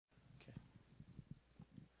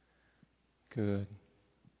Good.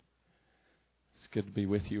 It's good to be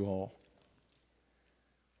with you all.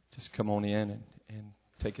 Just come on in and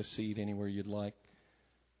take a seat anywhere you'd like.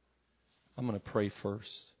 I'm going to pray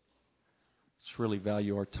first. Let's really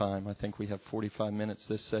value our time. I think we have 45 minutes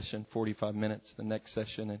this session, 45 minutes the next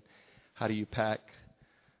session. And how do you pack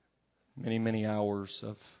many, many hours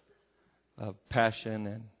of passion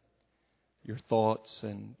and your thoughts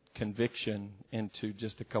and conviction into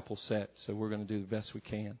just a couple sets? So we're going to do the best we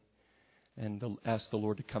can and ask the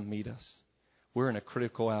Lord to come meet us. We're in a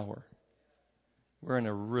critical hour. We're in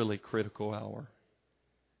a really critical hour.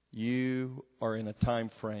 You are in a time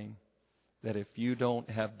frame that if you don't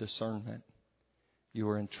have discernment, you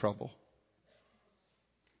are in trouble.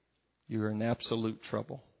 You are in absolute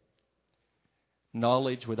trouble.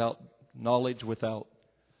 Knowledge without,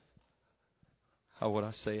 how would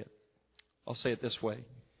I say it? I'll say it this way.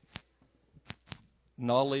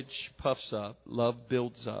 Knowledge puffs up, love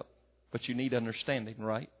builds up, but you need understanding,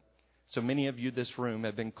 right? So many of you in this room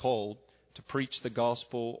have been called to preach the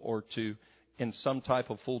gospel or to in some type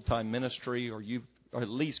of full-time ministry, or at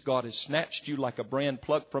least God has snatched you like a brand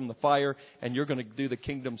plucked from the fire, and you're going to do the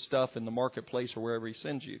kingdom stuff in the marketplace or wherever He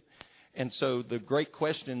sends you. And so the great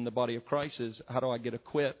question in the body of Christ is, how do I get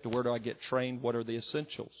equipped? Where do I get trained? What are the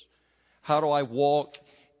essentials? How do I walk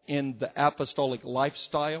in the apostolic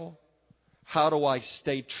lifestyle? How do I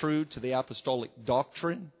stay true to the apostolic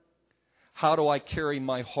doctrine? How do I carry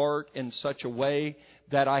my heart in such a way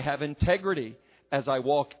that I have integrity as I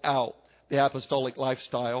walk out the apostolic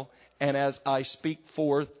lifestyle and as I speak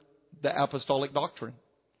forth the apostolic doctrine?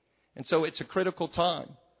 And so it's a critical time,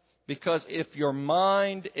 because if your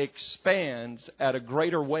mind expands at a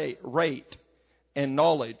greater rate in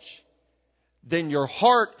knowledge, then your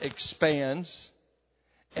heart expands,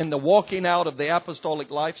 and the walking out of the apostolic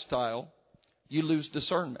lifestyle, you lose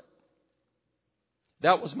discernment.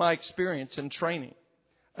 That was my experience in training.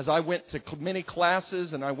 As I went to many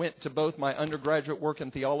classes and I went to both my undergraduate work in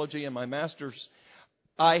theology and my master's,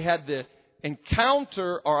 I had the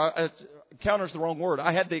encounter's the wrong word.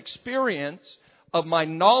 I had the experience of my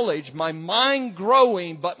knowledge, my mind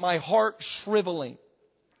growing, but my heart shriveling.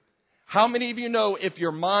 How many of you know if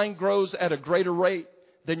your mind grows at a greater rate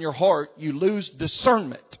than your heart, you lose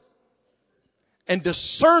discernment? And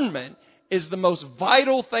discernment is the most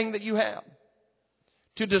vital thing that you have.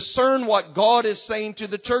 To discern what God is saying to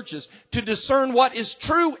the churches. To discern what is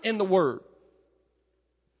true in the Word.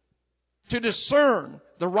 To discern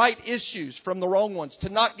the right issues from the wrong ones. To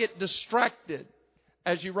not get distracted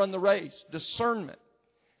as you run the race. Discernment.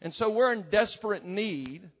 And so we're in desperate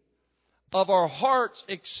need of our hearts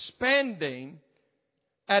expanding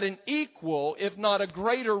at an equal, if not a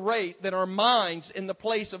greater rate than our minds in the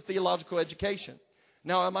place of theological education.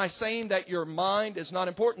 Now, am I saying that your mind is not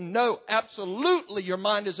important? No, absolutely your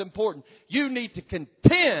mind is important. You need to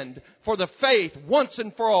contend for the faith once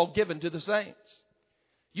and for all given to the saints.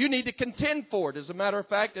 You need to contend for it. As a matter of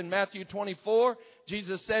fact, in Matthew 24,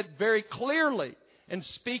 Jesus said very clearly, and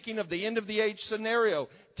speaking of the end of the age scenario,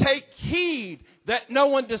 take heed that no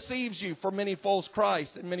one deceives you, for many false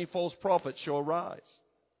Christs and many false prophets shall arise.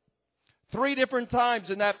 3 different times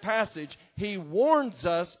in that passage, He warns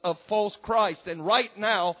us of false Christ. And right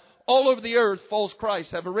now, all over the earth, false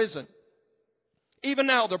Christs have arisen. Even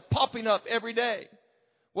now, they're popping up every day.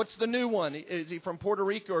 What's the new one? Is he from Puerto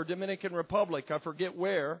Rico or Dominican Republic? I forget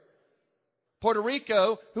where. Puerto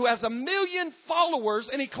Rico, who has 1 million followers,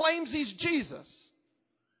 and he claims he's Jesus.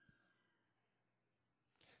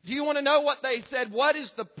 Do you want to know what they said? What is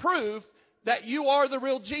the proof that you are the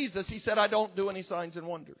real Jesus? He said, I don't do any signs and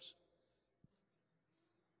wonders.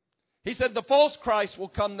 He said the false Christ will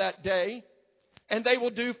come that day, and they will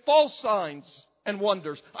do false signs and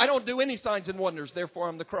wonders. I don't do any signs and wonders, therefore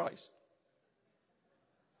I'm the Christ.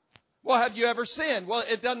 Well, have you ever sinned? Well,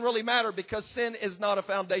 it doesn't really matter, because sin is not a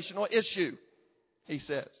foundational issue, he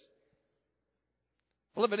says.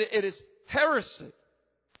 Well, but it is heresy.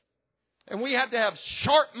 And we have to have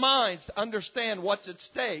sharp minds to understand what's at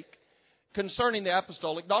stake concerning the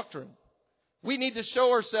apostolic doctrine. We need to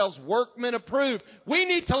show ourselves workmen approved. We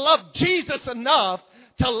need to love Jesus enough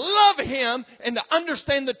to love Him and to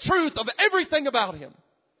understand the truth of everything about Him.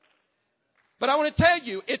 But I want to tell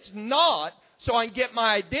you, it's not so I can get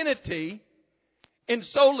my identity in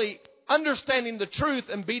solely understanding the truth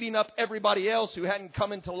and beating up everybody else who hadn't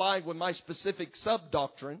come into line with my specific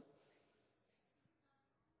sub-doctrine.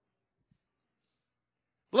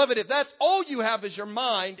 Beloved, if that's all you have is your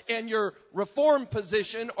mind and your Reformed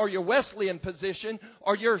position or your Wesleyan position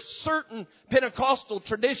or your certain Pentecostal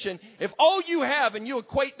tradition, if all you have and you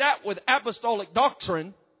equate that with apostolic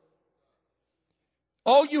doctrine,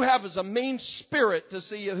 All you have is a mean spirit to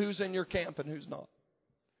see who's in your camp and who's not.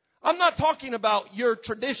 I'm not talking about your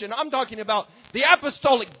tradition. I'm talking about the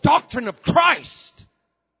apostolic doctrine of Christ.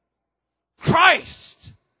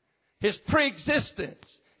 Christ. His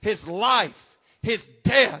preexistence. His life. His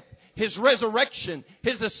death. His resurrection.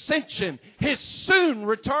 His ascension. His soon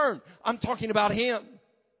return. I'm talking about Him.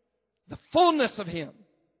 The fullness of Him.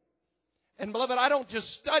 And beloved, I don't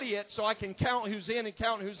just study it so I can count who's in and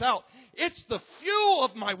count who's out. It's the fuel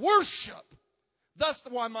of my worship. Thus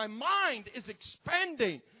why my mind is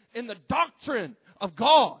expanding in the doctrine of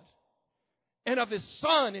God and of His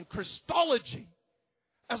Son in Christology.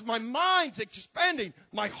 As my mind's expanding,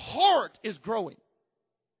 my heart is growing.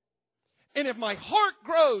 And if my heart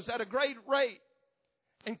grows at a great rate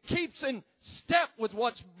and keeps in step with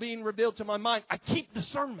what's being revealed to my mind, I keep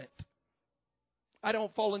discernment. I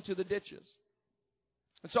don't fall into the ditches.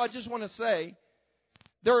 And so I just want to say,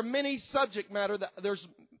 there are many subject matter that there's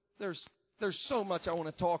so much I want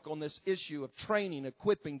to talk on this issue of training,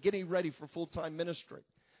 equipping, getting ready for full-time ministry.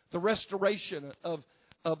 The restoration of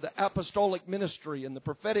the apostolic ministry and the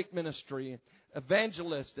prophetic ministry, and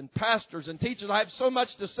evangelists and pastors and teachers. I have so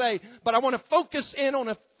much to say, but I want to focus in on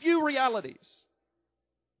a few realities.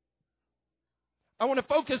 I want to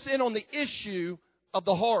focus in on the issue of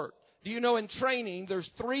the heart. Do you know in training, there's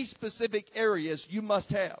 3 specific areas you must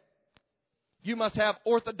have. You must have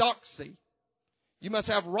orthodoxy. You must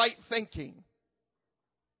have right thinking.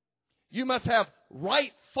 You must have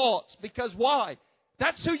right thoughts. Because why?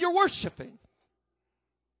 That's who you're worshiping.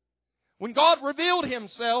 When God revealed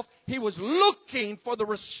Himself, He was looking for the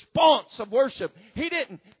response of worship. He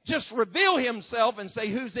didn't just reveal Himself and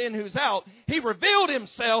say who's in, who's out. He revealed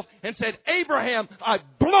Himself and said, Abraham, I've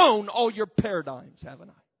blown all your paradigms, haven't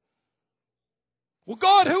I? Well,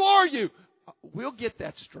 God, who are you? We'll get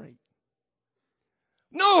that straight.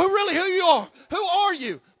 No, who you are? Who are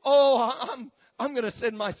you? Oh, I'm going to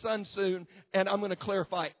send my son soon, and I'm going to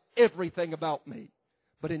clarify everything about me.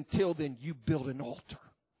 But until then, you build an altar.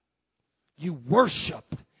 You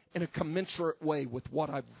worship in a commensurate way with what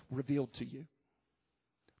I've revealed to you.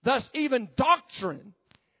 Thus, even doctrine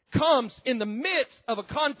comes in the midst of a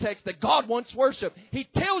context that God wants worship. He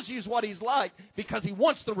tells you what He's like because He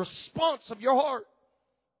wants the response of your heart.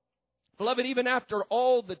 Beloved, even after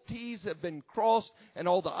all the T's have been crossed and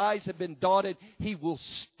all the I's have been dotted, He will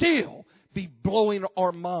still be blowing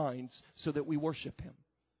our minds so that we worship Him.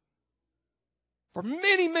 For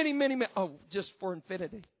many, just for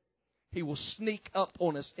infinity. He will sneak up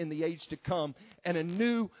on us in the age to come, and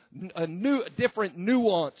a different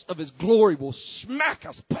nuance of His glory will smack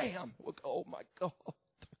us. Bam! We'll go, oh my God.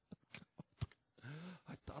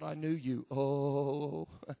 I thought I knew you. Oh,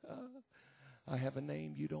 I have a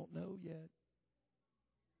name you don't know yet.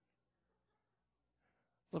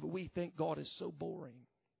 But we think God is so boring.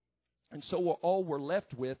 And so all we're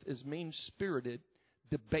left with is mean-spirited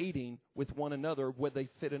debating with one another whether they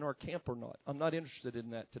fit in our camp or not. I'm not interested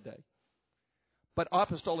in that today. But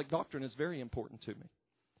apostolic doctrine is very important to me.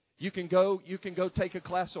 You can go take a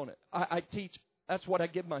class on it. I teach, that's what I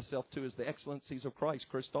give myself to, is the excellencies of Christ,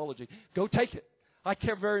 Christology. Go take it. I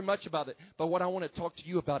care very much about it. But what I want to talk to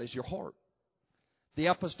you about is your heart. The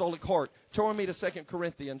apostolic heart. Turn me to 2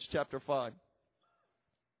 Corinthians chapter 5.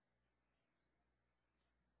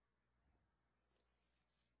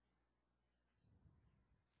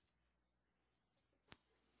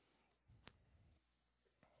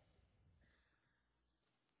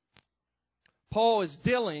 Paul is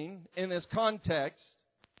dealing in this context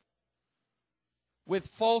with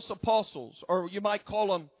false apostles, or you might call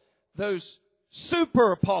them those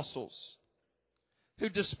super apostles who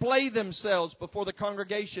display themselves before the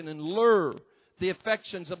congregation and lure the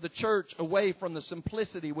affections of the church away from the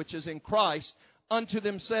simplicity which is in Christ unto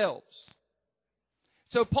themselves.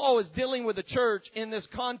 So Paul is dealing with the church in this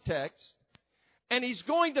context, and he's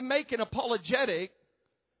going to make an apologetic.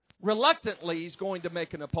 Reluctantly, he's going to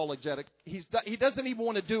make an apologetic. He doesn't even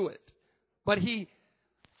want to do it. But he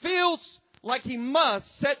feels like he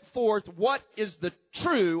must set forth what is the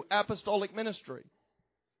true apostolic ministry.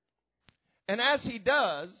 And as he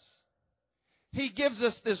does, he gives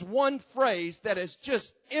us this one phrase that has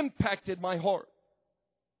just impacted my heart.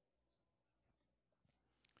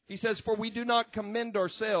 He says, "For we do not commend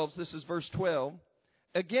ourselves," this is verse 12,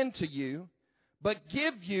 "again to you, but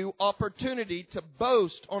give you opportunity to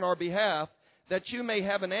boast on our behalf, that you may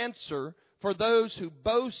have an answer for those who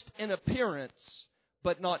boast in appearance,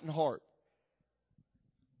 but not in heart."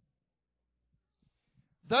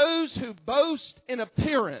 Those who boast in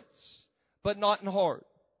appearance, but not in heart.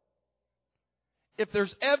 If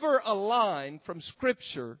there's ever a line from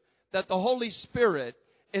Scripture that the Holy Spirit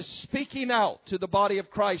is speaking out to the body of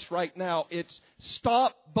Christ right now. It's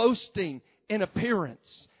stop boasting in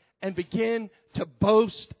appearance and begin to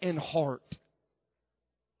boast in heart.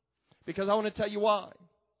 Because I want to tell you why.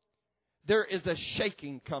 There is a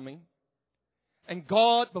shaking coming. And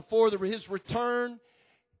God, before His return,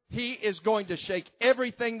 He is going to shake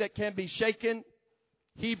everything that can be shaken.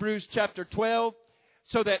 Hebrews chapter 12.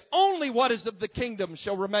 So that only what is of the kingdom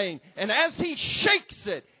shall remain. And as He shakes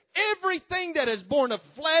it, everything that is born of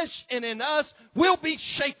flesh and in us will be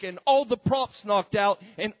shaken. All the props knocked out.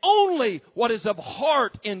 And only what is of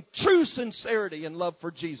heart in true sincerity and love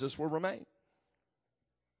for Jesus will remain.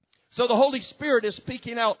 So the Holy Spirit is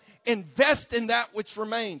speaking out. Invest in that which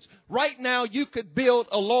remains. Right now you could build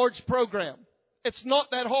a large program. It's not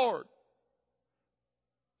that hard.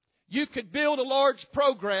 You could build a large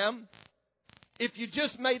program if you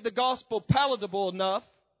just made the gospel palatable enough.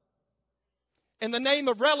 In the name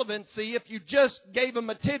of relevancy, if you just gave them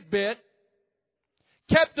a tidbit,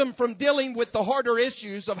 kept them from dealing with the harder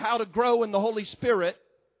issues of how to grow in the Holy Spirit,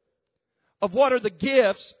 of what are the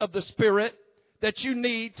gifts of the Spirit that you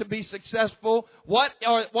need to be successful, what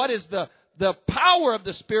is the power of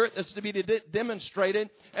the Spirit that's to be demonstrated,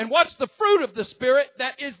 and what's the fruit of the Spirit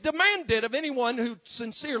that is demanded of anyone who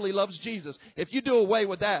sincerely loves Jesus. If you do away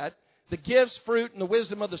with that, the gifts, fruit, and the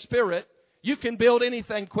wisdom of the Spirit, you can build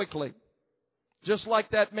anything quickly. Just like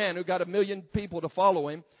that man who got 1 million people to follow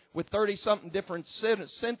him with 30-something different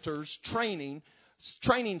centers, training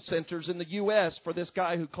centers in the U.S. for this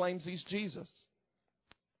guy who claims he's Jesus.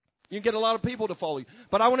 You can get a lot of people to follow you.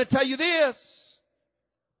 But I want to tell you this.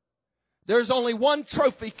 There's only one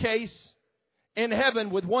trophy case in heaven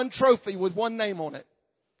with one trophy with one name on it.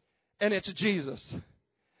 And it's Jesus.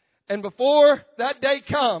 And before that day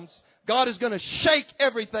comes, God is going to shake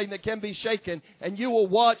everything that can be shaken, and you will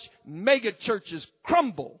watch mega churches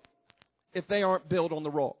crumble if they aren't built on the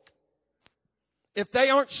rock. If they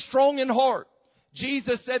aren't strong in heart.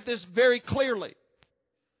 Jesus said this very clearly.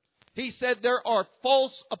 He said there are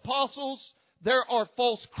false apostles, there are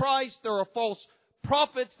false Christ, there are false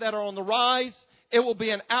prophets that are on the rise. It will be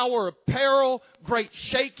an hour of peril, great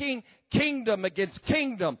shaking, kingdom against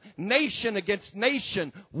kingdom, nation against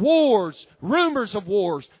nation, wars, rumors of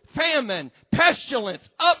wars, famine, pestilence,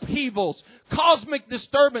 upheavals, cosmic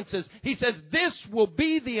disturbances. He says this will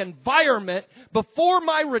be the environment before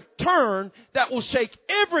my return that will shake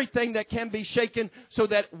everything that can be shaken, so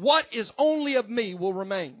that what is only of me will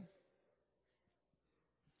remain.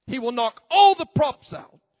 He will knock all the props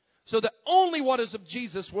out, so that only what is of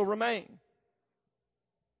Jesus will remain.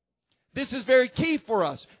 This is very key for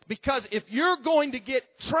us, because if you're going to get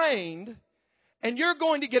trained and you're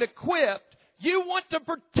going to get equipped, you want to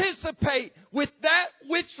participate with that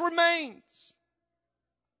which remains.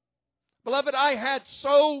 Beloved, I had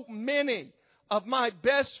so many of my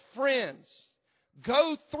best friends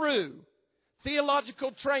go through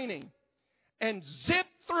theological training and zip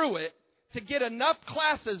through it to get enough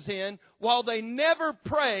classes in while they never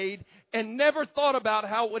prayed and never thought about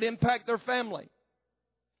how it would impact their family.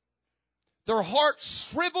 Their hearts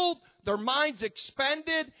shriveled, their minds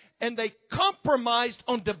expanded, and they compromised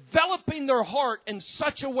on developing their heart in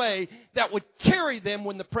such a way that would carry them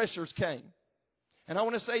when the pressures came. And I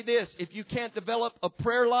want to say this, if you can't develop a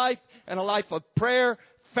prayer life and a life of prayer,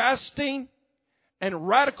 fasting, and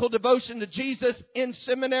radical devotion to Jesus in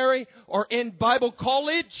seminary or in Bible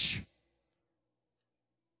college,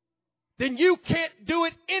 then you can't do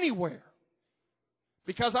it anywhere.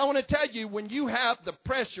 Because I want to tell you, when you have the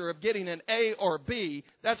pressure of getting an A or a B,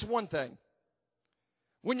 that's one thing.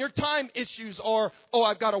 When your time issues are,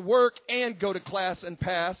 I've got to work and go to class and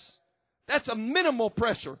pass, that's a minimal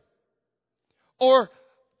pressure. Or,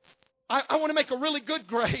 I want to make a really good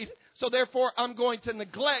grade, so therefore I'm going to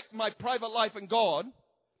neglect my private life in God.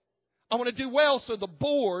 I want to do well, so the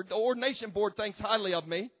ordination board thinks highly of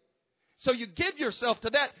me. So you give yourself to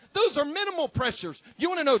that. Those are minimal pressures. You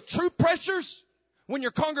want to know true pressures? When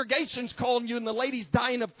your congregation's calling you and the lady's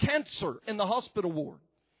dying of cancer in the hospital ward.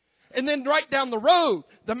 And then right down the road,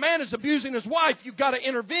 the man is abusing his wife. You've got to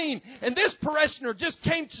intervene. And this parishioner just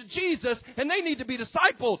came to Jesus and they need to be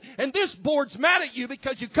discipled. And this board's mad at you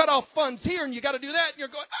because you cut off funds here and you got to do that. And you're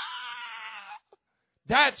going,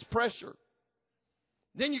 That's pressure.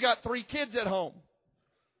 Then you got 3 kids at home.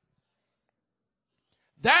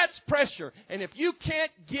 That's pressure. And if you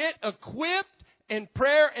can't get equipped in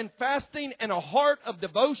prayer and fasting and a heart of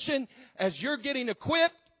devotion as you're getting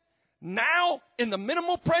equipped, now in the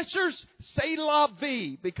minimal pressures, say la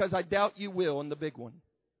vie, because I doubt you will in the big one.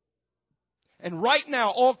 And right now,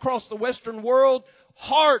 all across the Western world,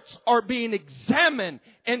 hearts are being examined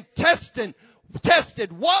and tested.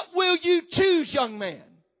 What will you choose, young man?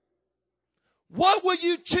 What will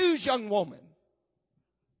you choose, young woman?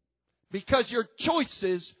 Because your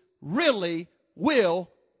choices really will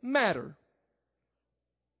matter.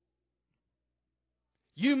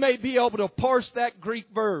 You may be able to parse that Greek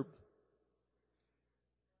verb.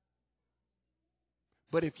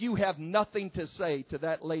 But if you have nothing to say to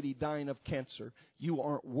that lady dying of cancer, you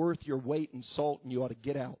aren't worth your weight in salt and you ought to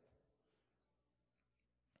get out.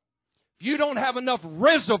 If you don't have enough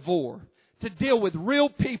reservoir to deal with real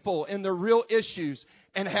people and their real issues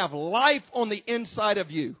and have life on the inside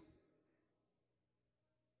of you,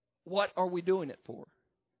 what are we doing it for?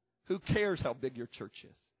 Who cares how big your church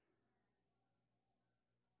is?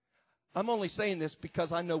 I'm only saying this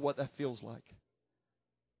because I know what that feels like.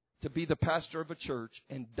 To be the pastor of a church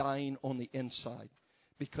and dying on the inside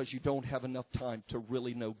because you don't have enough time to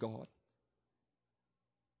really know God.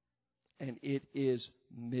 And it is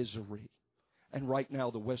misery. And right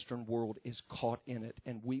now the Western world is caught in it.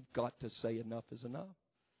 And we've got to say enough is enough.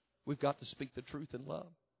 We've got to speak the truth in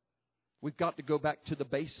love. We've got to go back to the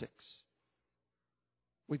basics.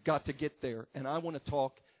 We've got to get there. And I want to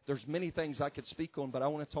talk, there's many things I could speak on, but I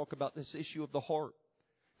want to talk about this issue of the heart.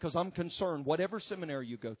 Because I'm concerned, whatever seminary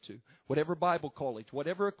you go to, whatever Bible college,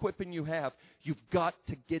 whatever equipping you have, you've got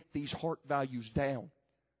to get these heart values down.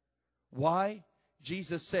 Why?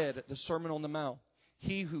 Jesus said at the Sermon on the Mount,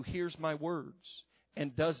 he who hears my words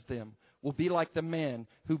and does them will be like the man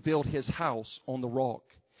who built his house on the rock.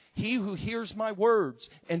 He who hears my words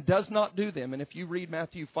and does not do them, and if you read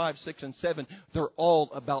Matthew 5, 6, and 7, they're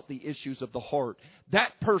all about the issues of the heart.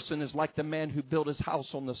 That person is like the man who built his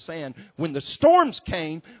house on the sand. When the storms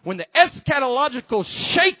came, when the eschatological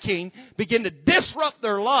shaking began to disrupt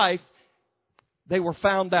their life, they were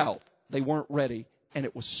found out. They weren't ready, and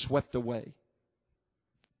it was swept away.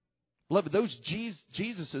 Beloved, those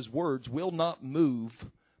Jesus' words will not move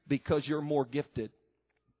because you're more gifted.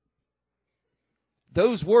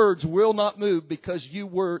 Those words will not move because you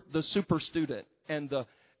were the super student and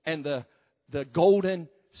the golden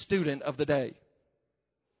student of the day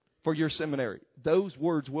for your seminary. Those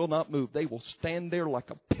words will not move. They will stand there like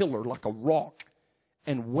a pillar, like a rock,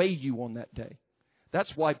 and weigh you on that day.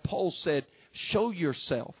 That's why Paul said, show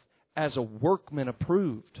yourself as a workman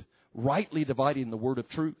approved, rightly dividing the word of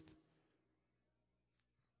truth.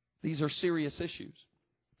 These are serious issues.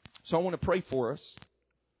 So I want to pray for us.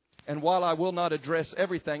 And while I will not address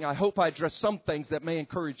everything, I hope I address some things that may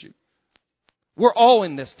encourage you. We're all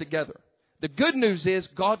in this together. The good news is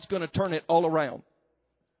God's going to turn it all around.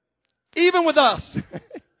 Even with us.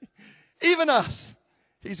 Even us.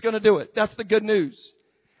 He's going to do it. That's the good news.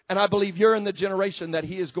 And I believe you're in the generation that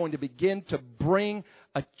He is going to begin to bring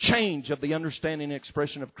a change of the understanding and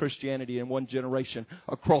expression of Christianity in one generation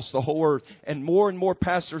across the whole earth. And more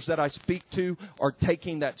pastors that I speak to are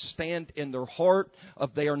taking that stand in their heart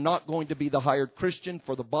of they are not going to be the hired Christian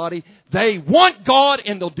for the body. They want God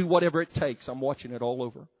and they'll do whatever it takes. I'm watching it all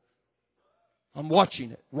over. I'm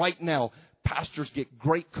watching it right now. Pastors get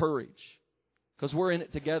great courage because we're in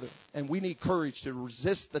it together. And we need courage to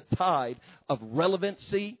resist the tide of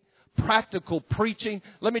relevancy, practical preaching.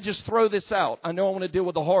 Let me just throw this out. I know I want to deal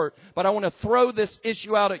with the heart, but I want to throw this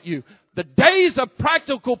issue out at you. The days of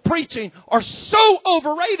practical preaching are so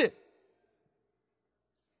overrated.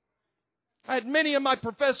 I had many of my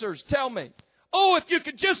professors tell me, oh, if you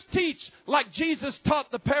could just teach like Jesus taught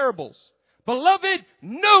the parables. Beloved,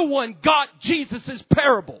 no one got Jesus'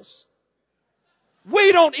 parables.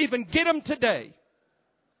 We don't even get them today.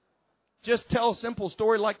 Just tell a simple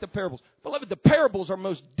story like the parables. Beloved, the parables are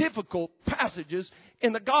most difficult passages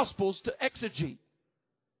in the Gospels to exegete.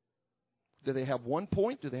 Do they have one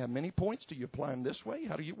point? Do they have many points? Do you apply them this way?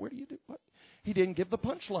 Where do you do what? He didn't give the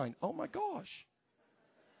punchline. Oh my gosh.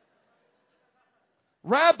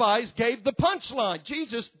 Rabbis gave the punchline.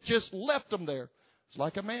 Jesus just left them there. It's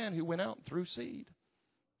like a man who went out and threw seed.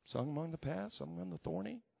 Some among the paths, some among the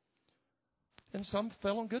thorny. And some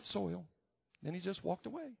fell on good soil. Then he just walked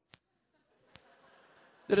away.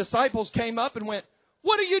 The disciples came up and went,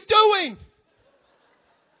 what are you doing?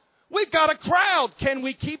 We've got a crowd. Can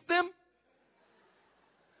we keep them?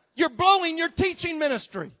 You're blowing your teaching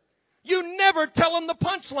ministry. You never tell them the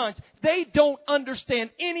punchlines. They don't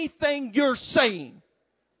understand anything you're saying.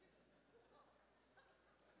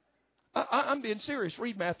 I'm being serious.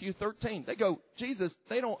 Read Matthew 13. They go, Jesus,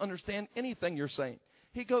 they don't understand anything you're saying.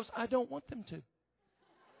 He goes, I don't want them to.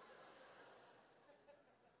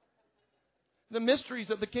 The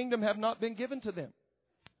mysteries of the kingdom have not been given to them.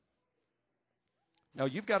 Now,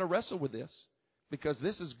 you've got to wrestle with this because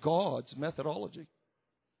this is God's methodology.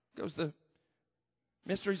 It goes, the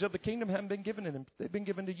mysteries of the kingdom haven't been given to them. They've been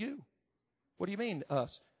given to you. What do you mean,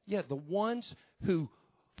 us? Yeah, the ones who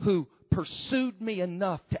who pursued me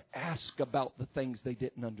enough to ask about the things they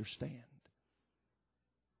didn't understand.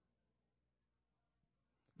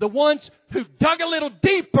 The ones who dug a little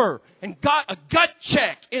deeper and got a gut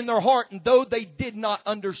check in their heart. And though they did not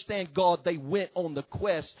understand God, they went on the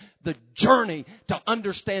quest, the journey to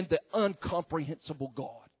understand the incomprehensible God.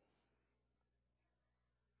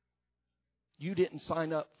 You didn't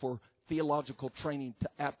sign up for theological training to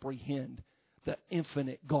apprehend the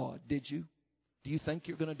infinite God, did you? Do you think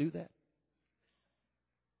you're going to do that?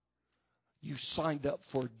 You signed up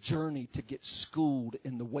for a journey to get schooled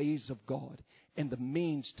in the ways of God and the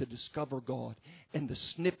means to discover God and the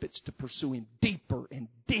snippets to pursue Him deeper and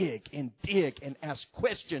dig and ask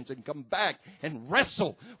questions and come back and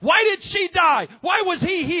wrestle. Why did she die? Why was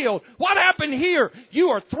he healed? What happened here? You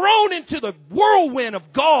are thrown into the whirlwind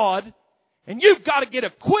of God, and you've got to get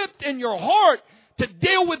equipped in your heart to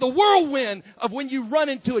deal with the whirlwind of when you run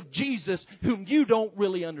into a Jesus whom you don't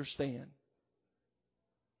really understand.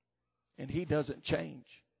 And He doesn't change.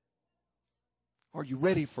 Are you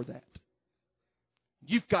ready for that?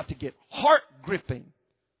 You've got to get heart-gripping,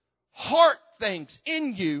 heart things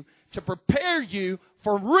in you to prepare you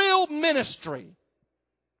for real ministry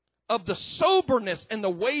of the soberness and the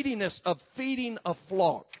weightiness of feeding a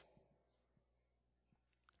flock.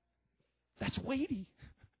 That's weighty.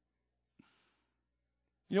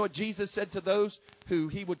 You know what Jesus said to those who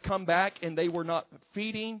He would come back and they were not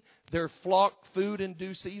feeding their flock food in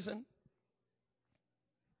due season?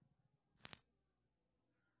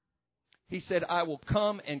 He said, I will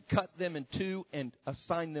come and cut them in two and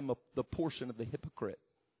assign them the portion of the hypocrite.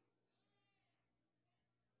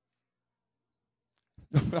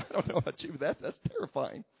 I don't know about you, but that's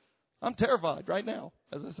terrifying. I'm terrified right now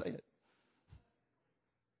as I say it.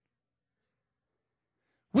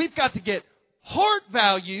 We've got to get heart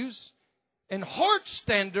values and heart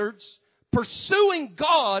standards, pursuing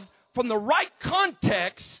God from the right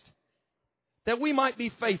context that we might be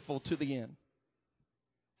faithful to the end.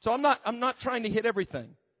 So I'm not trying to hit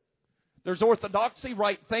everything. There's orthodoxy,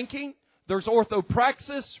 right thinking. There's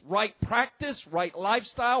orthopraxis, right practice, right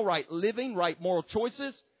lifestyle, right living, right moral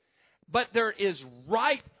choices. But there is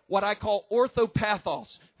right, what I call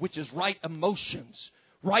orthopathos, which is right emotions,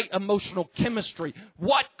 right emotional chemistry.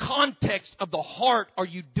 What context of the heart are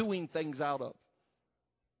you doing things out of?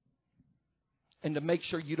 And to make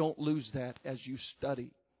sure you don't lose that as you study.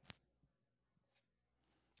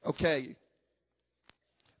 Okay.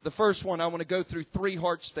 The first one, I want to go through 3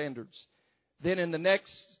 heart standards. Then in the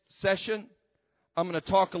next session, I'm going to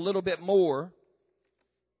talk a little bit more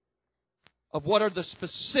of what are the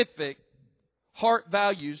specific heart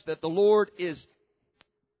values that the Lord is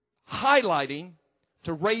highlighting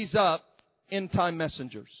to raise up end-time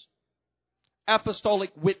messengers, apostolic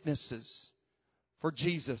witnesses for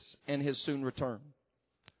Jesus and His soon return.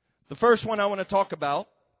 The first one I want to talk about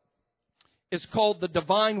is called the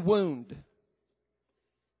divine wound.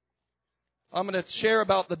 I'm going to share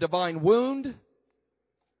about the divine wound,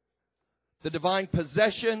 the divine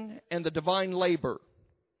possession, and the divine labor.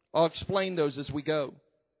 I'll explain those as we go.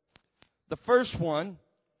 The first one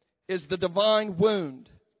is the divine wound.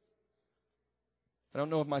 I don't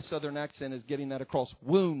know if my southern accent is getting that across.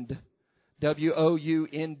 Wound.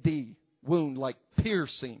 W-O-U-N-D. Wound, like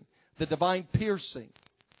piercing. The divine piercing.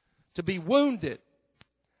 To be wounded.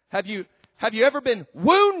 Have you ever been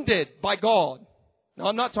wounded by God? Now,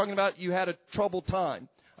 I'm not talking about you had a troubled time.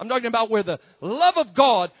 I'm talking about where the love of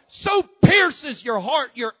God so pierces your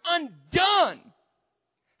heart, you're undone.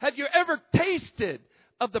 Have you ever tasted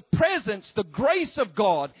of the presence, the grace of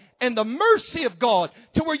God, and the mercy of God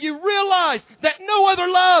to where you realize that no other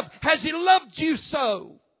love has He loved you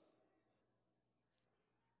so?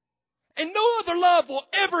 And no other love will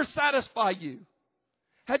ever satisfy you.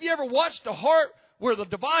 Have you ever watched a heart where the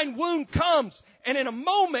divine wound comes and in a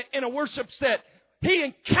moment in a worship set, He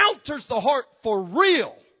encounters the heart for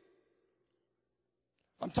real?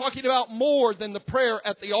 I'm talking about more than the prayer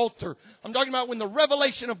at the altar. I'm talking about when the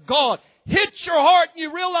revelation of God hits your heart and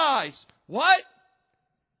you realize, what?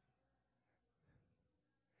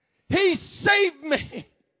 He saved me.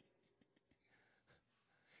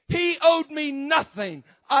 He owed me nothing.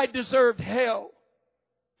 I deserved hell.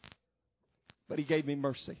 But He gave me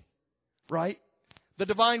mercy. Right? The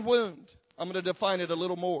divine wound. I'm going to define it a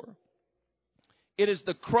little more. It is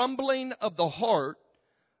the crumbling of the heart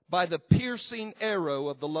by the piercing arrow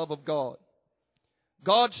of the love of God.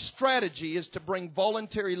 God's strategy is to bring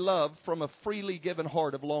voluntary love from a freely given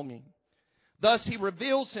heart of longing. Thus, He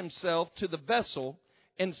reveals Himself to the vessel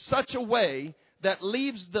in such a way that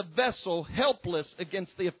leaves the vessel helpless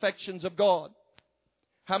against the affections of God.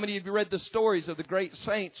 How many of you read the stories of the great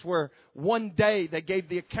saints where one day they gave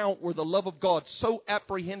the account where the love of God so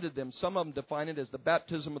apprehended them? Some of them define it as the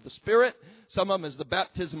baptism of the Spirit. Some of them as the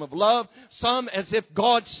baptism of love. Some as if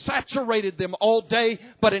God saturated them all day.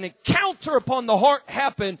 But an encounter upon the heart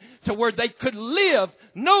happened to where they could live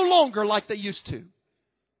no longer like they used to.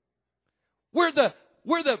 Where the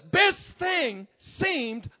best thing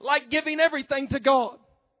seemed like giving everything to God.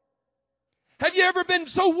 Have you ever been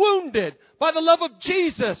so wounded by the love of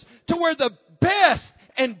Jesus to where the best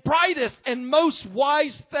and brightest and most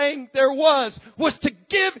wise thing there was to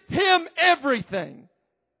give Him everything?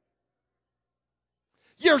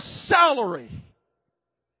 Your salary,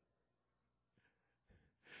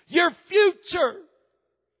 your future,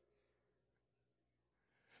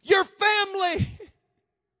 your family,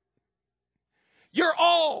 your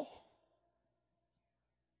all.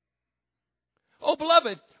 Oh,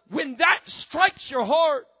 beloved, when that strikes your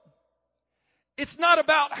heart, it's not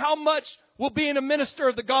about how much will being a minister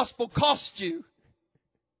of the gospel cost you.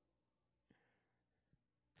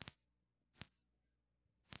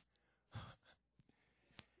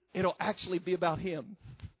 It'll actually be about Him.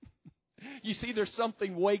 You see, there's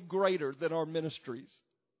something way greater than our ministries.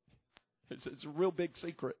 It's a real big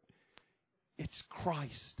secret. It's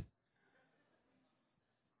Christ.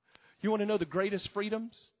 You want to know the greatest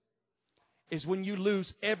freedoms? Is when you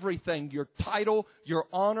lose everything, your title, your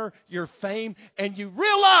honor, your fame, and you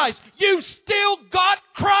realize you still got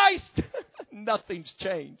Christ. Nothing's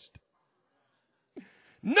changed.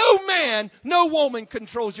 No man, no woman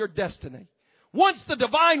controls your destiny. Once the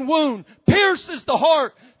divine wound pierces the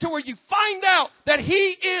heart to where you find out that He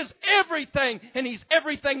is everything and He's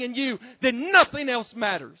everything in you, then nothing else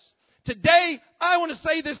matters. Today, I want to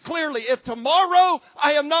say this clearly. If tomorrow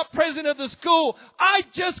I am not president of the school, I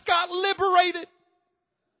just got liberated.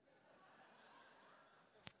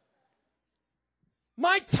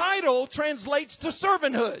 My title translates to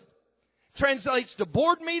servanthood. Translates to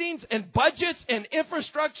board meetings and budgets and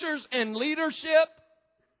infrastructures and leadership.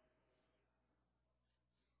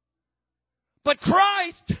 But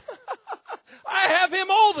Christ, I have Him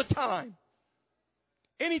all the time.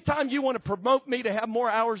 Anytime you want to promote me to have more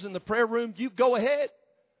hours in the prayer room, you go ahead.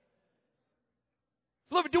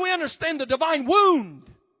 Beloved, do we understand the divine wound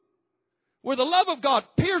where the love of God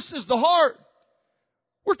pierces the heart?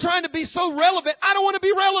 We're trying to be so relevant. I don't want to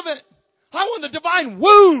be relevant. I want the divine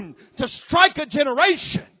wound to strike a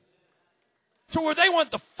generation to where they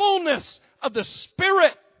want the fullness of the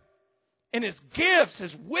Spirit and His gifts,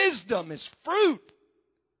 His wisdom, His fruit.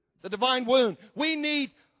 The divine wound. We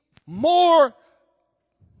need more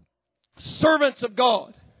servants of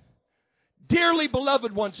God, dearly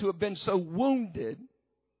beloved ones who have been so wounded,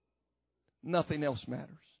 nothing else matters.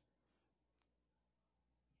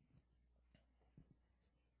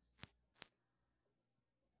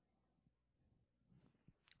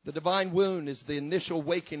 The divine wound is the initial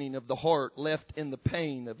awakening of the heart left in the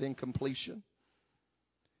pain of incompletion.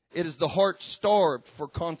 It is the heart starved for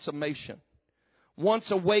consummation.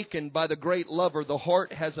 Once awakened by the great lover, the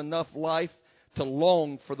heart has enough life to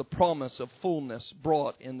long for the promise of fullness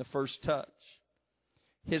brought in the first touch.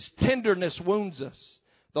 His tenderness wounds us.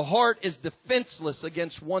 The heart is defenseless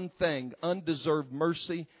against one thing, undeserved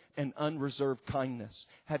mercy and unreserved kindness.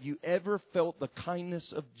 Have you ever felt the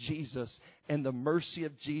kindness of Jesus and the mercy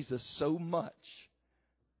of Jesus so much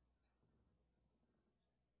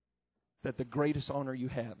that the greatest honor you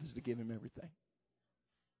have is to give Him everything?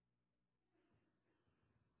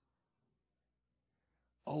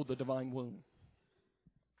 Oh, the divine wound.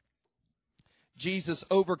 Jesus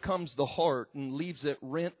overcomes the heart and leaves it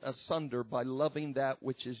rent asunder by loving that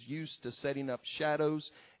which is used to setting up shadows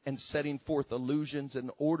and setting forth illusions in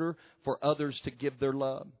order for others to give their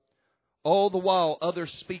love. All the while,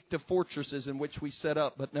 others speak to fortresses in which we set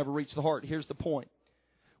up but never reach the heart. Here's the point.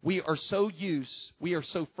 We are so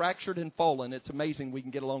fractured and fallen, it's amazing we can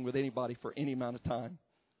get along with anybody for any amount of time.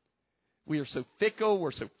 We are so fickle, we're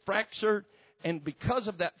so fractured. And because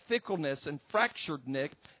of that fickleness and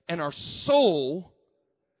fracturedness and our soul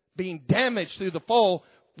being damaged through the fall,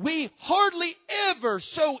 we hardly ever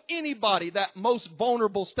show anybody that most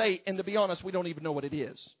vulnerable state. And to be honest, we don't even know what it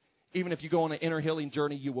is. Even if you go on an inner healing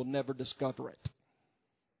journey, you will never discover it.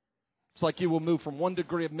 It's like you will move from one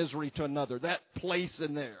degree of misery to another. That place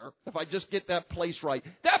in there, if I just get that place right,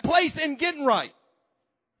 that place isn't getting right.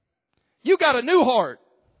 You got a new heart.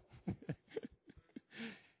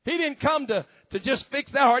 He didn't come to just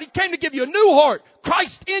fix that heart. He came to give you a new heart.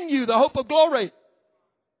 Christ in you, the hope of glory.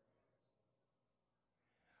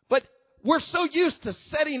 But we're so used to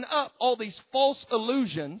setting up all these false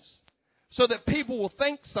illusions so that people will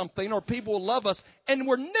think something or people will love us. And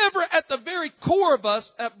we're never at the very core of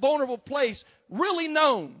us, at vulnerable place, really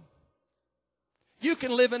known. You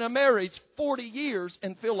can live in a marriage 40 years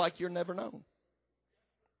and feel like you're never known.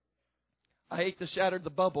 I hate to shatter the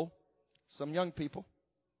bubble. Some young people.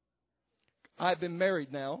 I've been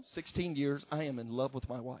married now 16 years. I am in love with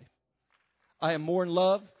my wife. I am more in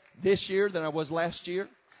love this year than I was last year.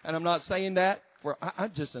 And I'm not saying that for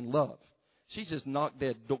I'm just in love. She's just knock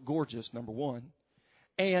dead gorgeous, number one.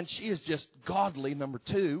 And she is just godly, number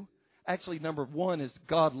two. Actually, number one is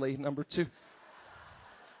godly, number two.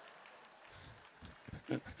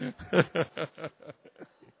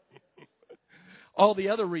 All the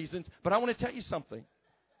other reasons. But I want to tell you something.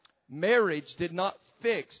 Marriage did not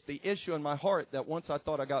fix the issue in my heart that once I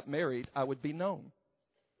thought I got married, I would be known.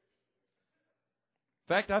 In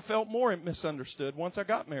fact, I felt more misunderstood once I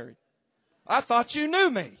got married. I thought you knew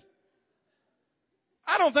me.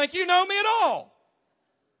 I don't think you know me at all.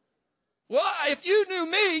 Well, if you knew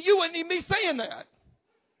me, you wouldn't even be saying that.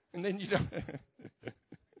 And then you don't.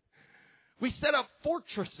 We set up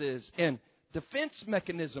fortresses and defense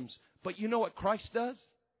mechanisms. But you know what Christ does?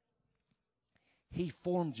 He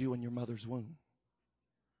formed you in your mother's womb.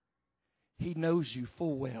 He knows you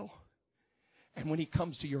full well. And when He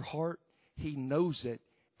comes to your heart, He knows it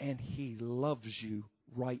and He loves you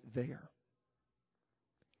right there.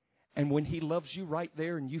 And when He loves you right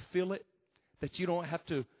there and you feel it, that you don't have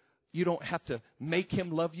to make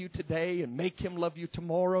Him love you today and make Him love you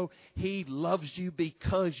tomorrow. He loves you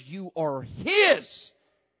because you are His.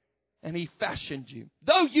 And He fashioned you.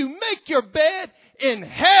 Though you make your bed in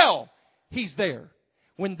hell, He's there.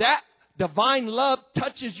 When that divine love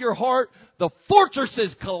touches your heart, the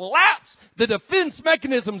fortresses collapse, the defense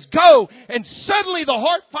mechanisms go, and suddenly the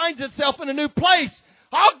heart finds itself in a new place.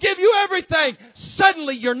 I'll give you everything.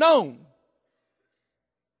 Suddenly you're known.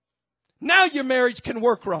 Now your marriage can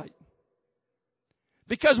work right.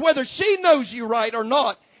 Because whether she knows you right or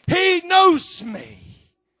not, He knows me.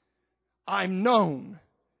 I'm known.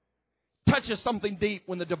 Touches something deep.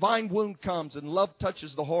 When the divine wound comes and love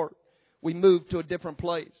touches the heart, we move to a different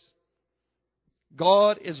place.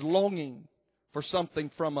 God is longing for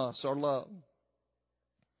something from us, our love.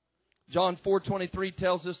 John 4:23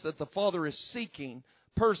 tells us that the Father is seeking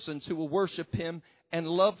persons who will worship Him and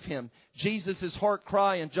love Him. Jesus' heart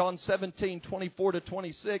cry in John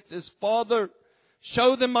 17:24-26 is, Father,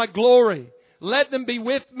 show them my glory. Let them be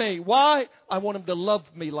with me. Why? I want them to love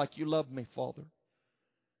me like you love me, Father.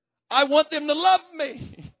 I want them to love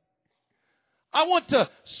me. I want to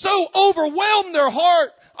so overwhelm their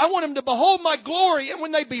heart. I want them to behold my glory. And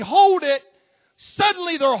when they behold it,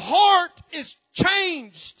 suddenly their heart is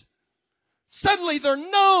changed. Suddenly they're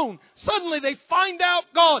known. Suddenly they find out,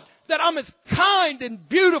 God, that I'm as kind and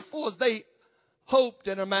beautiful as they hoped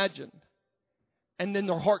and imagined. And then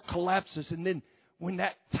their heart collapses. And then when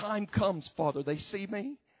that time comes, Father, they see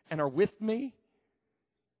me and are with me.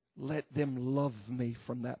 Let them love me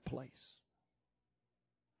from that place.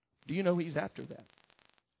 Do you know He's after that?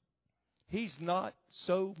 He's not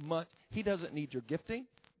so much. He doesn't need your gifting.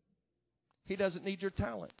 He doesn't need your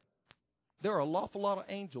talent. There are an awful lot of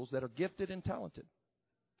angels that are gifted and talented.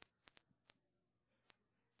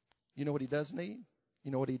 You know what He does need?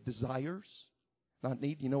 You know what He desires? Not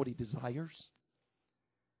need. You know what He desires?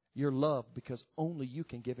 Your love, because only you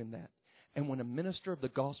can give Him that. And when a minister of the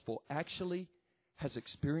gospel actually has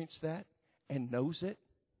experienced that and knows it,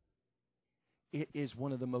 it is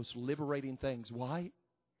one of the most liberating things. Why?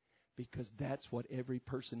 Because that's what every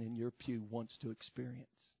person in your pew wants to experience.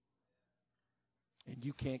 And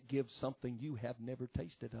you can't give something you have never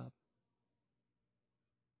tasted of.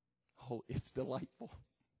 Oh, it's delightful.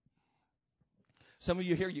 Some of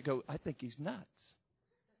you here, you go, I think he's nuts.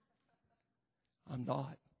 I'm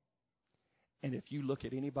not. And if you look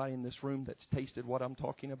at anybody in this room that's tasted what I'm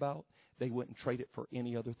talking about, they wouldn't trade it for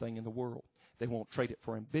any other thing in the world. They won't trade it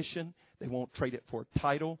for ambition. They won't trade it for a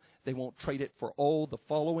title. They won't trade it for all the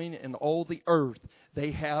following and all the earth.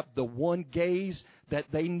 They have the one gaze that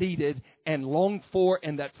they needed and longed for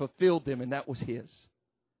and that fulfilled them, and that was His.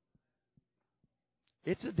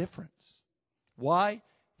 It's a difference. Why?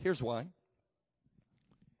 Here's why.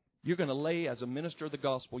 You're going to lay, as a minister of the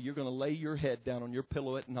gospel, you're going to lay your head down on your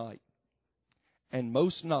pillow at night. And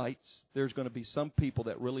most nights, there's going to be some people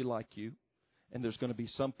that really like you, and there's going to be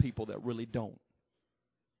some people that really don't.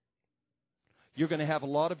 You're going to have a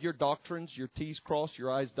lot of your doctrines, your T's crossed,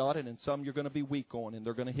 your I's dotted, and some you're going to be weak on, and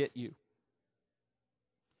they're going to hit you.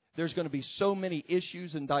 There's going to be so many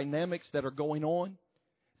issues and dynamics that are going on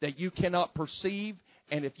that you cannot perceive.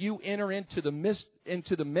 And if you enter into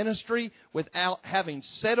the ministry without having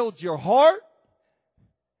settled your heart,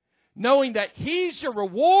 knowing that He's your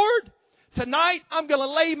reward. Tonight, I'm going to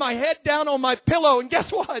lay my head down on my pillow, and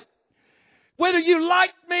guess what? Whether you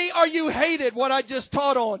like me or you hated what I just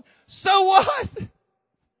taught on, so what?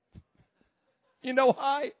 You know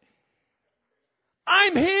why?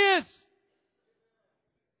 I'm His.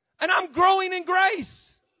 And I'm growing in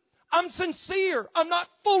grace. I'm sincere. I'm not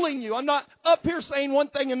fooling you. I'm not up here saying one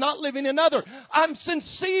thing and not living another. I'm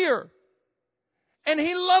sincere. And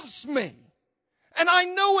He loves me. And I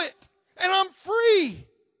know it. And I'm free.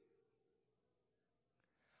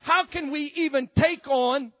 How can we even take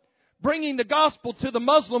on bringing the gospel to the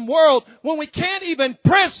Muslim world when we can't even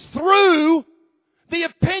press through the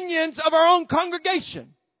opinions of our own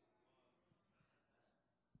congregation?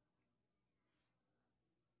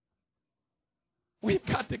 We've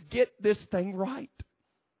got to get this thing right.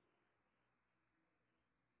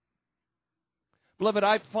 Beloved,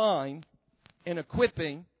 I find in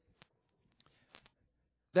equipping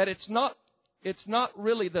that it's not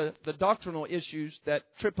really the doctrinal issues that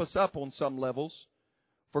trip us up on some levels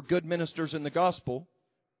for good ministers in the gospel.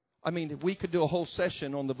 I mean, we could do a whole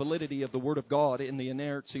session on the validity of the Word of God in the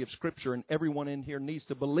inerrancy of Scripture, and everyone in here needs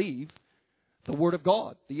to believe the Word of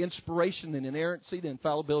God, the inspiration and inerrancy, the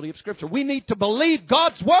infallibility of Scripture. We need to believe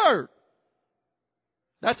God's Word.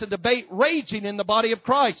 That's a debate raging in the body of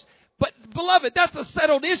Christ. But, beloved, that's a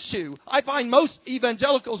settled issue. I find most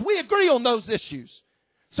evangelicals, we agree on those issues.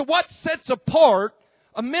 So what sets apart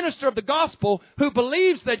a minister of the gospel who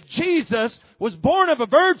believes that Jesus was born of a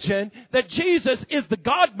virgin, that Jesus is the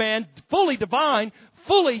God-man, fully divine,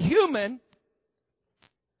 fully human,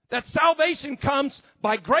 that salvation comes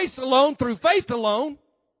by grace alone, through faith alone?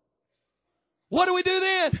 What do we do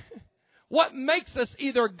then? What makes us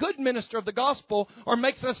either a good minister of the gospel or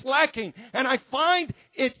makes us lacking? And I find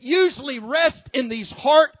it usually rests in these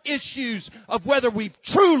heart issues of whether we've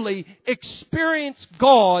truly experienced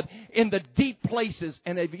God in the deep places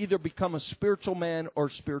and have either become a spiritual man or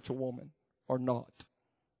spiritual woman or not.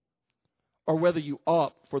 Or whether you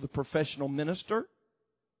opt for the professional minister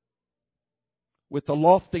with the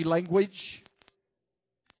lofty language.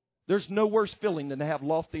 There's no worse feeling than to have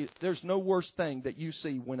lofty. There's no worse thing that you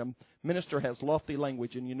see when a minister has lofty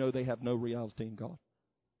language and you know they have no reality in God.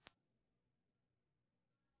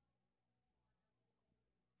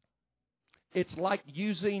 It's like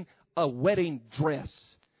using a wedding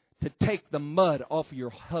dress to take the mud off of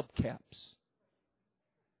your hubcaps.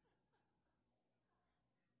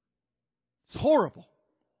 It's horrible.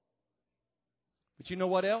 But you know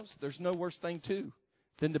what else? There's no worse thing too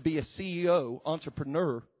than to be a CEO,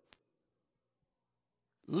 entrepreneur,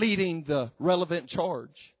 leading the relevant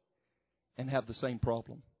charge and have the same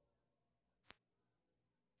problem.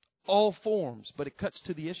 All forms, but it cuts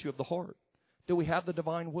to the issue of the heart. Do we have the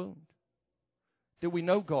divine wound? Do we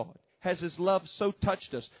know God? Has His love so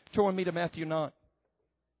touched us? Turn with me to Matthew 9.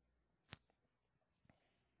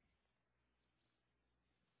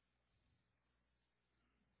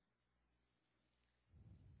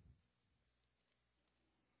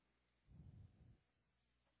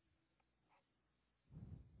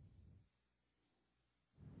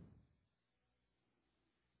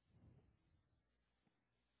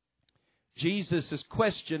 Jesus'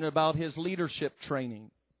 question about His leadership training.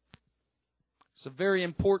 It's a very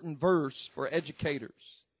important verse for educators.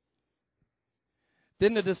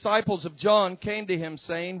 Then the disciples of John came to Him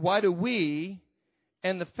saying, "Why do we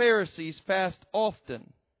and the Pharisees fast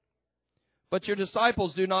often, but your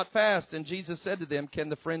disciples do not fast?" And Jesus said to them, "Can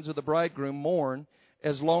the friends of the bridegroom mourn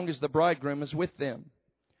as long as the bridegroom is with them?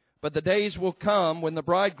 But the days will come when the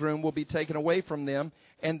bridegroom will be taken away from them,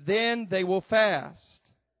 and then they will fast."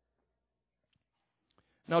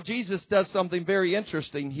 Now, Jesus does something very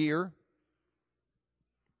interesting here.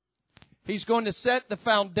 He's going to set the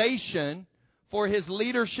foundation for His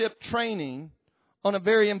leadership training on a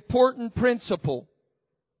very important principle.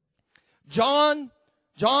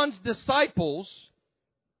 John's disciples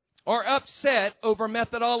are upset over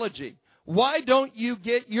methodology. Why don't you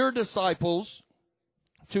get your disciples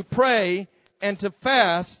to pray and to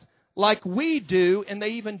fast like we do? And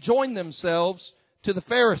they even join themselves to the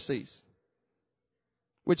Pharisees,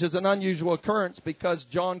 which is an unusual occurrence because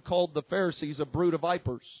John called the Pharisees a brood of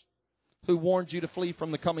vipers who warned you to flee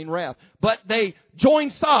from the coming wrath. But they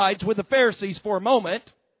join sides with the Pharisees for a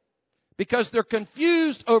moment because they're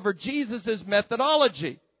confused over Jesus'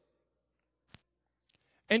 methodology.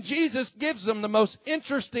 And Jesus gives them the most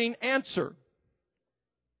interesting answer.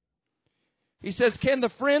 He says, "Can the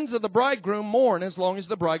friends of the bridegroom mourn as long as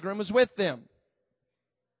the bridegroom is with them?"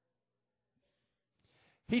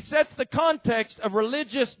 He sets the context of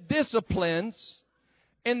religious disciplines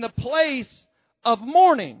in the place of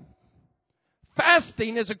mourning.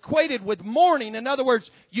 Fasting is equated with mourning. In other words,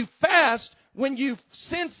 you fast when you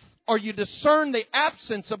sense or you discern the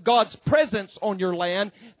absence of God's presence on your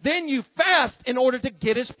land. Then you fast in order to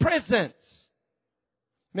get His presence.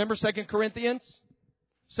 Remember 2 Corinthians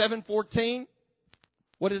 7:14?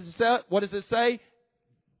 What does it say? What does it say?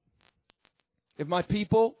 If my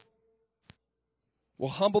people will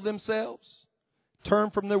humble themselves,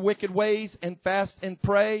 turn from their wicked ways, and fast and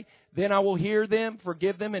pray, then I will hear them,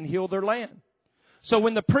 forgive them, and heal their land. So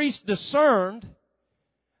when the priest discerned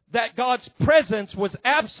that God's presence was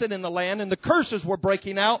absent in the land and the curses were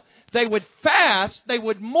breaking out, they would fast, they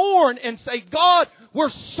would mourn and say, God, we're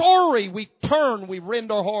sorry. We turn, we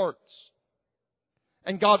rend our hearts.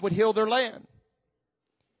 And God would heal their land.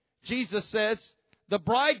 Jesus says, the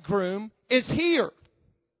bridegroom is here.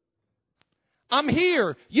 I'm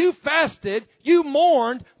here. You fasted. You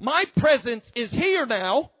mourned. My presence is here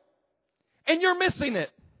now. And you're missing it.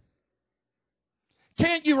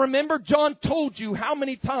 Can't you remember? John told you how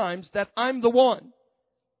many times that I'm the one.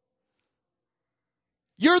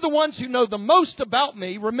 You're the ones who know the most about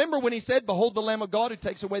me. Remember when He said, behold the Lamb of God who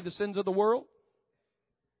takes away the sins of the world?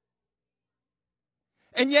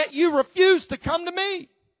 And yet you refuse to come to me.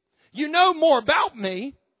 You know more about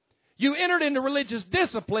me. You entered into religious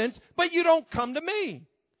disciplines, but you don't come to me.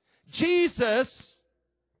 Jesus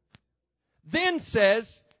then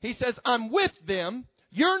says, He says, I'm with them.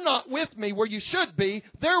 You're not with me where you should be.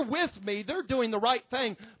 They're with me. They're doing the right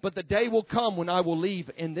thing. But the day will come when I will leave,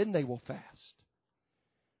 and then they will fast.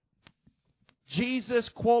 Jesus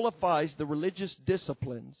qualifies the religious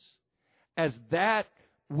disciplines as that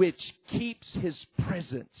which keeps His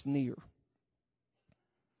presence near.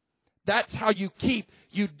 That's how you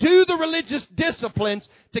do the religious disciplines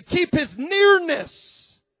to keep His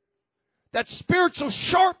nearness. That spiritual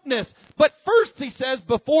sharpness. But first He says,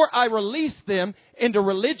 before I release them into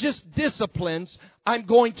religious disciplines, I'm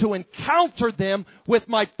going to encounter them with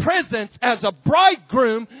my presence as a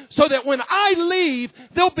bridegroom so that when I leave,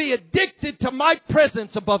 they'll be addicted to my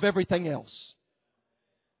presence above everything else.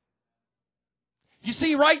 You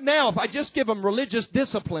see, right now, if I just give them religious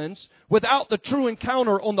disciplines without the true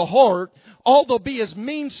encounter on the heart, all they'll be is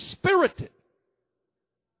mean-spirited.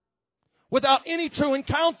 Without any true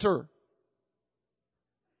encounter.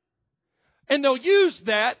 And they'll use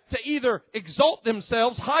that to either exalt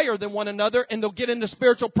themselves higher than one another, and they'll get into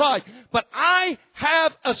spiritual pride. But I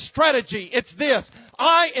have a strategy. It's this.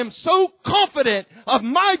 I am so confident of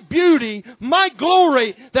my beauty, my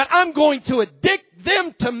glory, that I'm going to addict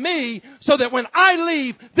them to me so that when I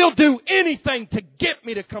leave, they'll do anything to get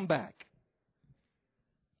me to come back.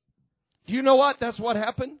 Do you know what? That's what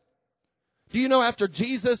happened. Do you know after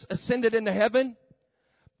Jesus ascended into heaven,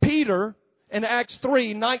 Peter, in Acts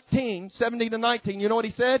 3:19, 17 to 19, you know what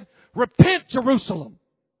he said? Repent, Jerusalem.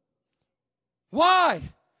 Why?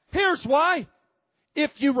 Here's why.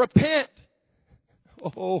 If you repent,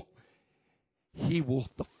 the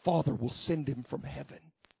Father will send Him from heaven.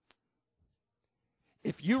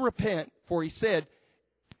 If you repent, for He said,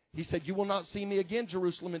 you will not see me again,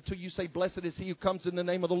 Jerusalem, until you say, blessed is he who comes in the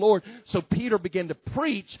name of the Lord. So Peter began to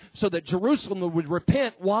preach so that Jerusalem would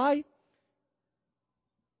repent. Why?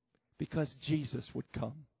 Because Jesus would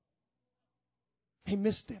come. He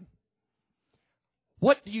missed Him.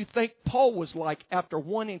 What do you think Paul was like after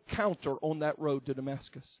one encounter on that road to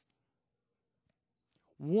Damascus?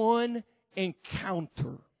 One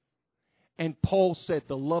encounter. And Paul said,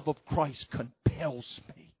 the love of Christ compels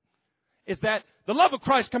me. Is that the love of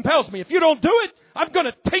Christ compels me? If you don't do it, I'm going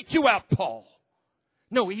to take you out, Paul.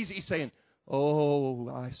 No, he's saying,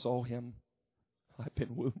 I saw Him. I've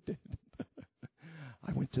been wounded.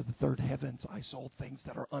 I went to the third heavens. I saw things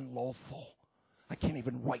that are unlawful. I can't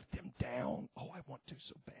even write them down. I want to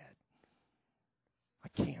so bad.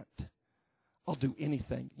 I can't. I'll do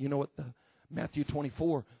anything. You know what? Matthew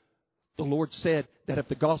 24, the Lord said that if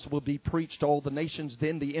the gospel will be preached to all the nations,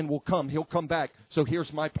 then the end will come. He'll come back. So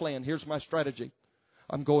here's my plan. Here's my strategy.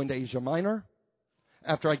 I'm going to Asia Minor.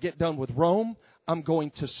 After I get done with Rome, I'm going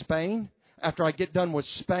to Spain. After I get done with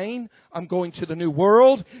Spain, I'm going to the New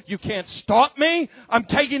World. You can't stop me. I'm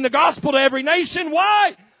taking the gospel to every nation.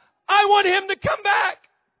 Why? I want Him to come back.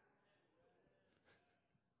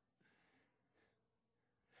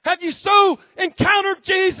 Have you so encountered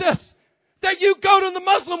Jesus that you go to the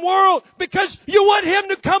Muslim world because you want Him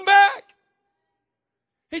to come back?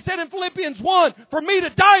 He said in Philippians 1, for me to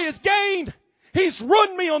die is gain. He's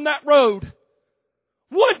run me on that road.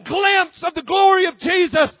 One glimpse of the glory of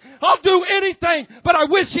Jesus. I'll do anything, but I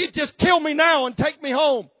wish He'd just kill me now and take me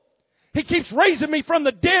home. He keeps raising me from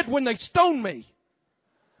the dead when they stone me.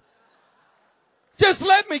 Just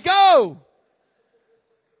let me go.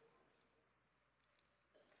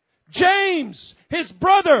 James, his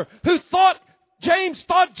brother, James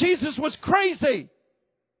thought Jesus was crazy.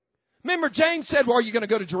 Remember, James said, well, are you going to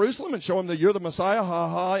go to Jerusalem and show him that you're the Messiah? Ha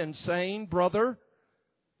ha, insane, brother.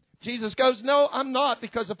 Jesus goes, no, I'm not,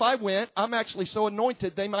 because if I went, I'm actually so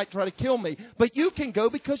anointed they might try to kill me. But you can go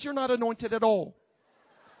because you're not anointed at all.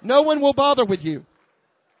 No one will bother with you.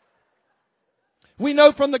 We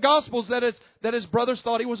know from the Gospels that his brothers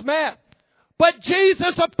thought he was mad. But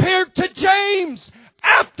Jesus appeared to James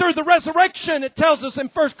after the resurrection, it tells us in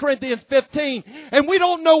 1 Corinthians 15. And we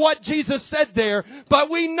don't know what Jesus said there, but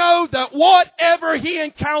we know that whatever he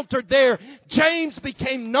encountered there, James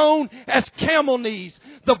became known as Camel Knees,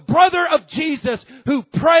 the brother of Jesus who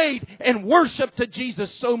prayed and worshiped to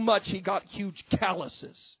Jesus so much he got huge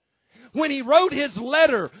calluses. When he wrote his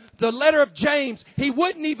letter, the letter of James, he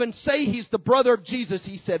wouldn't even say he's the brother of Jesus.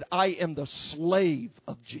 He said, I am the slave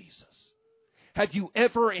of Jesus. Have you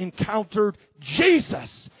ever encountered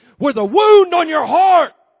Jesus where the wound on your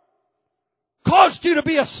heart caused you to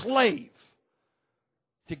be a slave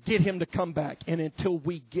to get him to come back? And until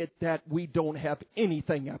we get that, we don't have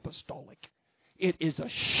anything apostolic. It is a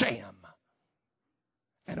sham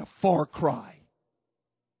and a far cry.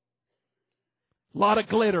 A lot of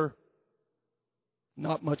glitter,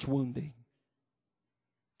 not much wounding.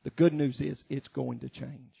 The good news is it's going to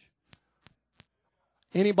change.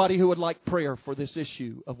 Anybody who would like prayer for this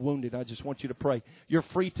issue of wounded, I just want you to pray. You're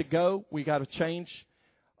free to go. We got to change.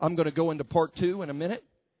 I'm going to go into part 2 in a minute.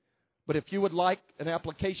 But if you would like an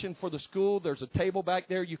application for the school, there's a table back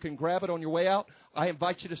there. You can grab it on your way out. I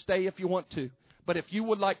invite you to stay if you want to. But if you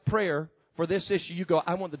would like prayer for this issue, you go,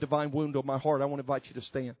 I want the divine wound on my heart. I want to invite you to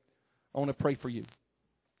stand. I want to pray for you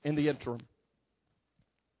in the interim.